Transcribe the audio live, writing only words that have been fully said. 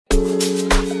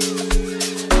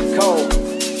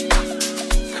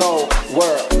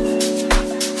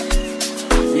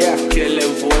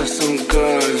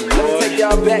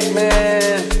back,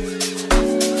 man,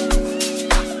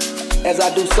 as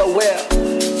I do so well.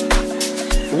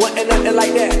 Wasn't nothing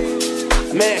like that,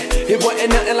 man. It wasn't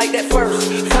nothing like that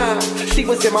first time. She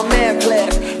was in my math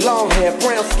class, long hair,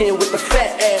 brown skin with the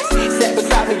fat ass. Sat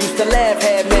beside me, used to laugh,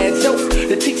 had mad jokes.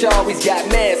 The teacher always got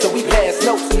mad, so we passed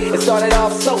notes. It started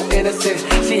off so innocent.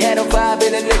 She had a vibe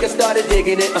and a nigga started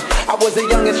digging it. I was a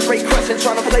young and straight crushing,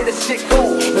 trying to play this shit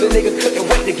cool, but a nigga couldn't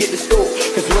wait to get to school.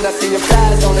 Cause when I seen them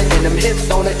thighs on it, and them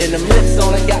hips on it, and them lips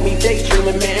on it, got me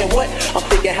daydreaming, man, what? I'm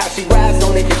thinking how she rides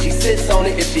on it, if she sits on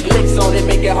it, if she licks on it,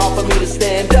 make it hard for me to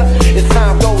stand up. As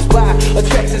time goes by,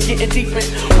 attraction's getting deeper.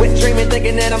 Wet dreaming,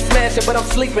 thinking that I'm smashing, but I'm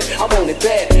sleeping. I want it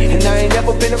bad, and I ain't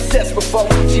never been obsessed before.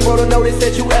 She wrote a notice,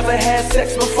 said you ever had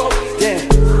sex before? Yeah.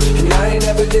 And I ain't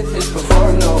never did this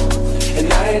before, no.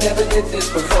 And I ain't never did this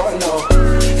before, no.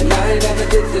 And I ain't never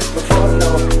did this before,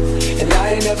 no. And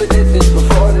I ain't never did this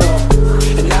before, no.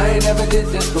 And I ain't never did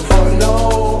this before,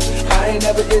 no. I ain't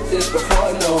never did this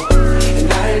before, no.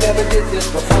 And I ain't never did this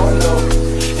before, no.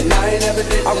 And I ain't never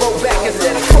did this. I wrote back and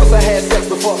said, of course I had sex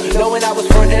before, knowing I was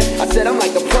frontin'. I said I'm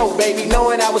like a pro, baby,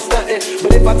 knowing I was stuntin'.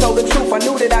 But if I told the truth, I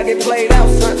knew that I get played out,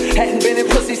 son. Hadn't been in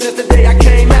pussy since the day I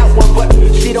came out one, but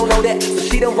she don't know that, so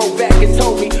she done wrote back and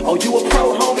told me, oh, you a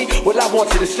pro, homie? Well, I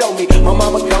want you to show me. My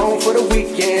mama gone for the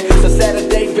weekend, so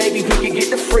Saturday, baby, we can get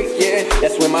the freak, yeah.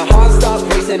 That's when my heart starts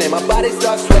racing and my body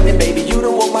starts sweating, baby, you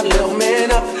done woke my little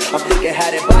man up. I'm thinking how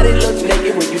that body looks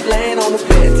naked when you laying on the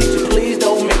bed. Teacher, please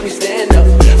don't make me stand up.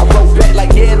 I wrote back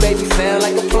like, yeah, baby, sound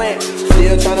like a plan.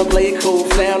 Still tryna play it cool,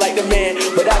 sound like the man,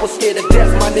 but I was scared to death,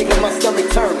 my nigga, my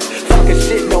stomach turning. Talking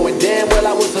shit, knowing damn well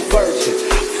I was a virgin.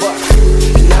 Fuck.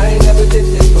 And I ain't never did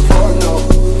this before, no.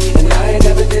 And I ain't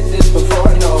never did this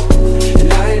before, no.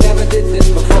 And I ain't never did this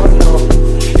before, no.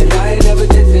 And I ain't never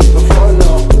did this before,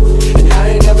 no. And I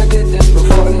ain't never did this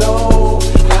before, no.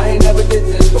 I ain't never did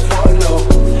this before, no.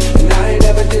 And I ain't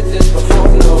never did this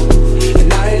before, no.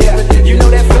 And I ain't never did. You know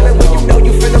that feeling when you know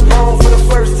you finna bone for the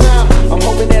first time. I'm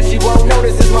hoping that she won't know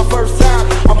this is my first time.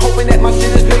 I'm hoping that my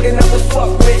shit is big enough to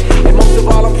fuck with. And most of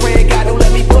all, I'm praying God don't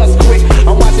let me bust quick.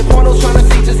 I'm watching pornos trying to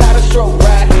see just how to stroke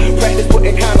ride. Practice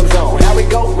putting condoms on, how it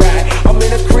go right. I'm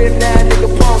in a crib now, nigga,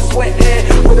 palm sweating,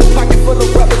 with a pocket full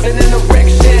of rubbers and an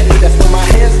erection. That's when my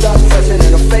hands start touching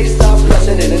and her face starts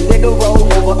blushing, and a nigga roll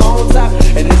over on top.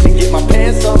 And then she get my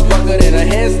pants unbuckled and her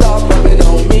hands start rubbing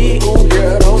on me. Ooh,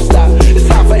 girl, don't stop. It's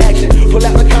time for action. Pull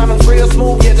out the condoms real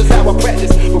smooth, yeah, just how I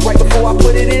practice. But right before I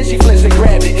put it in, she flinched and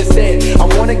grabbed it and said, I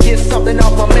wanna get something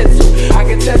off my mental. I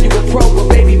can tell you a pro, but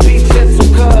baby, be gentle,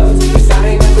 cause I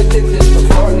ain't never did this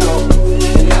before, no.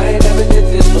 And I ain't never did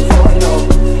this before, no.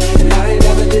 And I ain't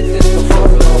never did this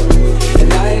before, no.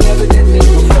 And I ain't never did this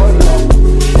before, no.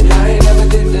 And I ain't never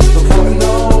did this before,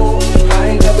 no.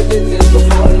 I ain't never did this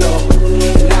before, no.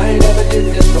 And I ain't never did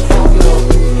this before, no.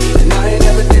 And I ain't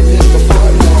never did this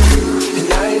before, no.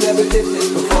 And I ain't never did this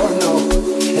before, no.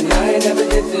 And I ain't never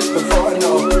did this before.